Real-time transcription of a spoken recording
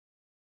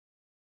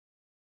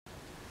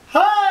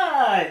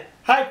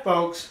Hi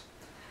folks,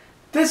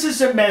 this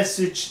is a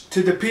message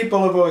to the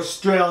people of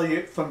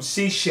Australia from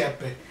Sea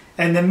Shepherd,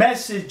 and the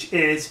message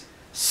is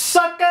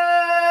suckers!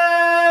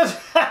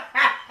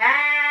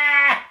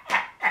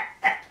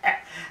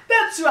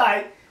 That's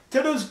right,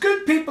 to those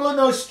good people in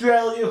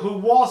Australia who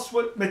waltzed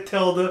with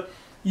Matilda,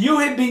 you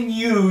have been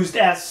used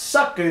as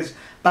suckers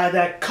by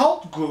that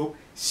cult group,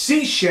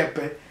 Sea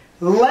Shepherd,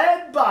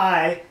 led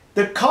by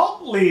the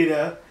cult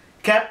leader,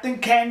 Captain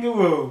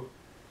Kangaroo,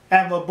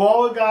 Admiral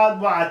Beauregard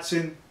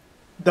Watson,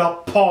 the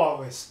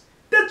Paulrus.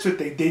 That's what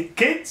they did,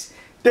 kids.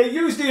 They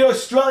used the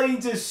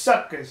Australians as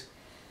suckers.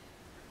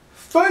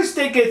 First,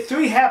 they get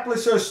 3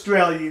 hapless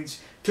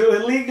Australians to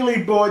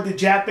illegally board the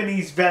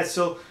Japanese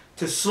vessel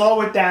to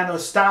slow it down or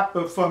stop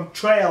it from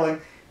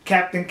trailing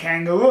Captain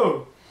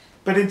Kangaroo.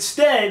 But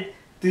instead,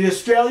 the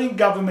Australian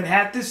government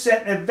had to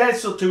send a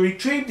vessel to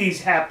retrieve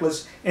these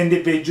hapless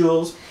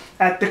individuals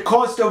at the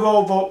cost of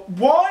over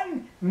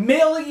 $1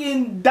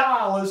 million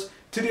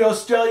to the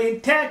Australian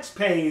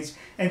taxpayers,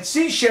 and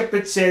Sea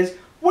Shepherd says,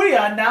 we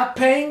are not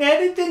paying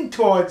anything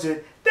towards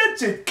it.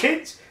 That's it,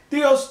 kids.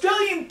 The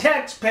Australian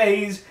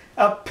taxpayers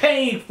are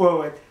paying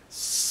for it.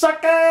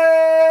 Suckers!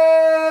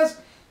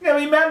 Now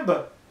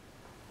remember,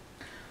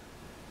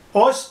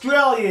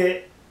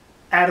 Australia,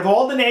 out of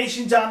all the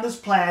nations on this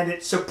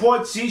planet,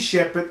 supports Sea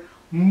Shepherd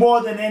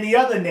more than any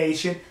other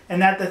nation,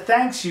 and that's the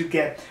thanks you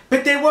get.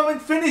 But they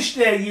weren't finished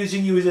there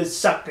using you as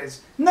suckers.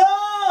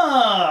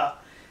 No!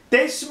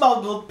 They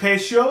smuggled,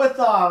 past your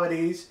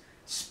authorities,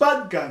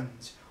 spud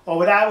guns, or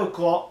what I would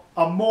call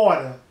a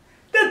mortar.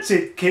 That's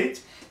it,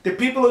 kids. The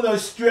people in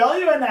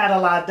Australia are not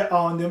allowed to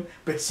own them,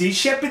 but Sea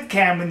Shepherd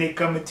can when they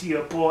come into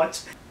your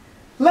ports.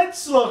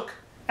 Let's look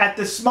at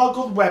the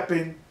smuggled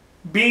weapon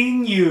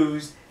being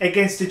used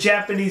against the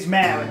Japanese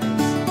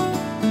mariners.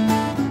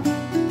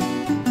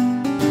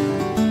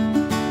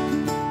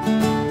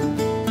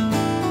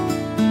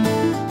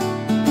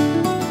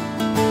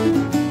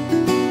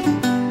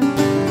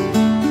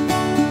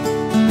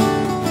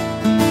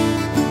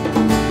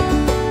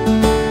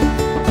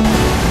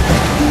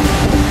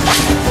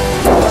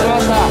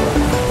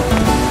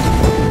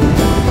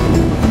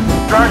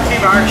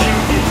 Action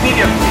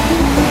immediately.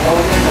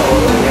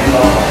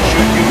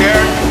 Should you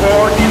dare to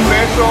board this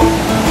vessel,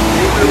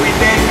 you will be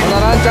taken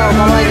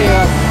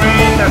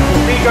trained as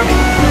legal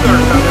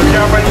intruders under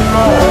Japanese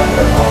law.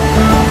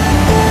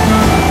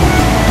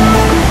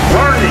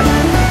 Warning!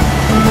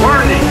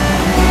 Warning!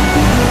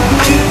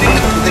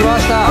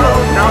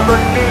 Number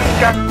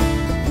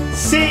 2.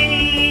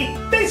 See?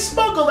 They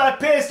smuggled that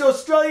past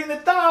Australian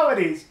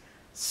authorities.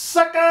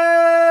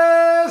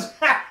 Suckers!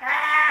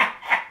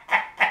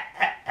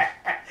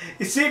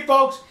 You see,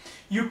 folks,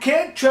 you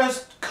can't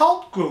trust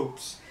cult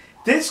groups.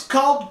 This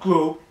cult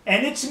group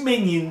and its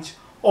minions,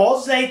 all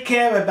they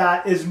care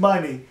about is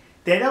money.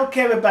 They don't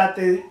care about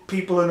the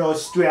people in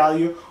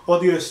Australia or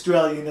the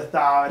Australian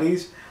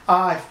authorities.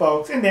 Alright,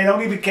 folks, and they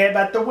don't even care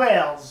about the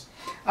whales.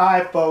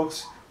 Alright,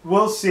 folks,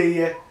 we'll see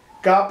you.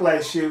 God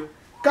bless you.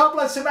 God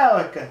bless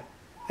America.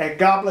 And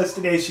God bless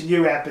the nation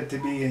you happen to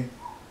be in.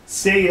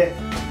 See ya.